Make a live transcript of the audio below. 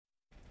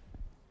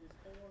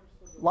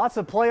Lots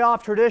of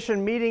playoff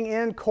tradition meeting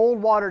in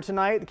Coldwater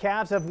tonight. The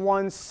Cavs have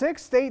won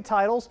 6 state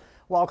titles,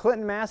 while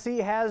Clinton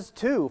Massie has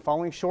 2,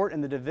 falling short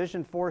in the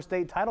Division IV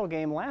state title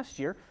game last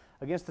year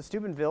against the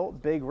Steubenville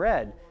Big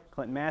Red.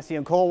 Clinton Massie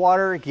and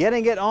Coldwater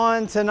getting it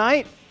on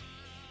tonight.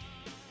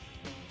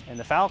 And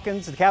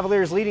the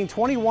Cavaliers leading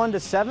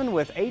 21-7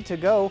 with 8 to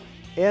go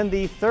in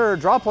the third.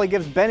 Draw play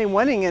gives Benny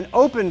Wenning an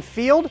open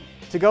field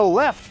to go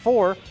left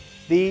for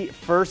the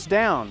first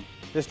down.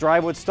 This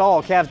drive would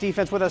stall. Cavs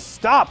defense with a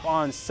stop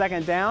on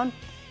second down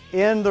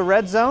in the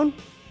red zone.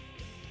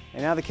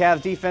 And now the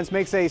Cavs defense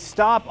makes a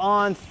stop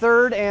on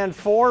 3rd and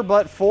 4,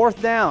 but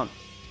 4th down.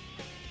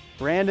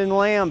 Brandon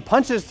Lamb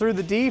punches through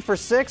the D for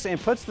 6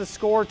 and puts the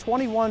score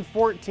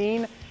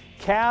 21-14.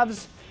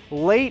 Cavs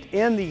late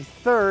in the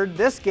third.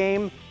 This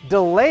game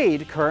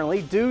delayed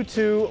currently due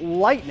to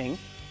lightning.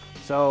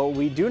 So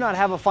we do not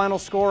have a final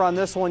score on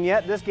this one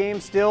yet. This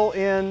game still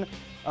in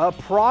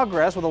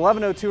progress with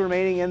 11:02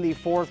 remaining in the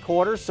fourth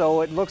quarter. So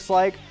it looks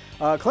like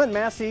Clinton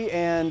Massie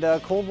and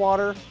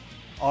Coldwater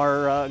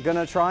are going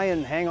to try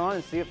and hang on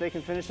and see if they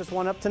can finish this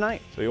one up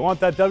tonight. So you want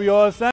that WOSN?